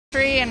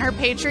and her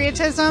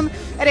patriotism,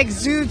 it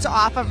exudes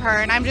off of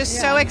her, and I'm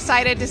just so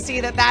excited to see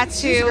that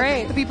that's who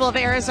the people of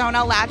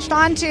Arizona latched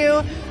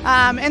onto.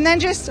 And then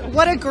just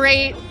what a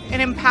great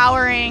and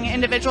empowering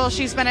individual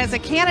she's been as a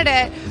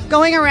candidate,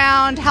 going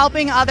around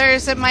helping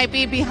others that might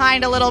be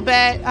behind a little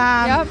bit.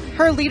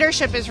 Her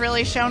leadership has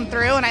really shown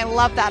through, and I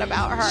love that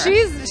about her.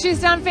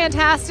 She's done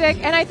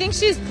fantastic, and I think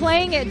she's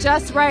playing it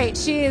just right.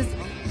 She is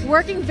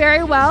working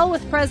very well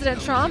with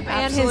President Trump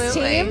and his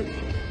team.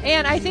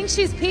 And I think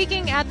she's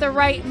peaking at the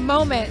right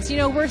moment. You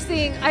know, we're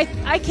seeing,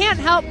 I can't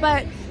help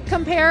but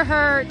compare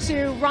her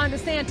to Ron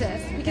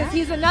DeSantis, because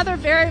he's another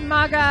very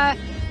MAGA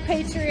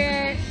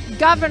patriot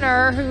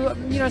governor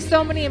who, you know,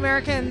 so many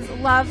Americans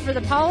love for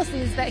the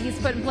policies that he's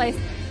put in place.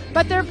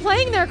 But they're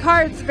playing their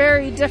cards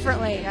very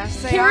differently.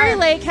 Yes, they Kari are.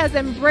 Lake has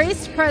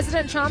embraced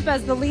President Trump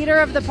as the leader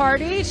of the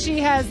party. She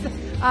has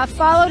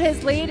followed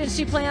his lead, and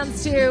she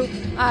plans to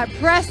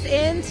press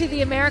into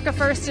the America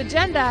First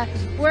agenda,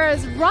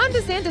 whereas Ron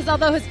DeSantis,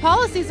 although his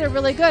policies are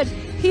really good,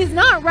 he's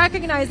not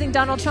recognizing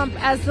Donald Trump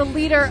as the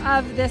leader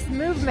of this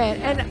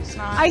movement. And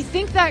I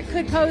think that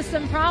could pose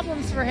some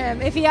problems for him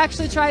if he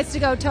actually tries to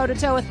go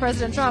toe-to-toe with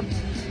President Trump.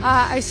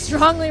 I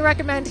strongly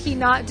recommend he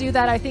not do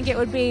that. I think it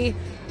would be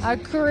a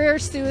career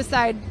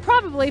suicide,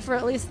 probably for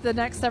at least the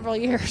next several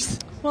years.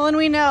 Well, and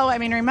we know, I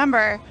mean,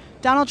 remember,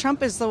 Donald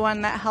Trump is the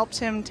one that helped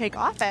him take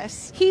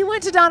office. He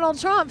went to Donald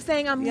Trump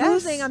saying, I'm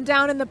losing, I'm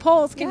down in the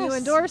polls, can you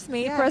endorse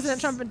me?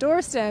 President Trump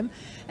endorsed him,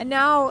 and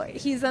now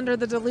he's under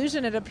the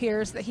delusion, it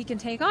appears, that he can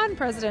take on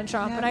President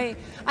Trump. And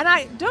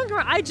I don't get me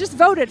wrong, I just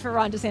voted for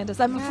Ron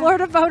DeSantis. I'm a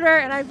Florida voter,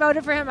 and I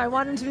voted for him. I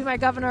want him to be my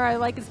governor. I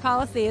like his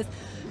policies,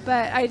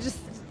 but I just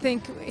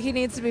think he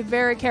needs to be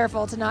very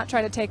careful to not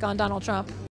try to take on Donald Trump.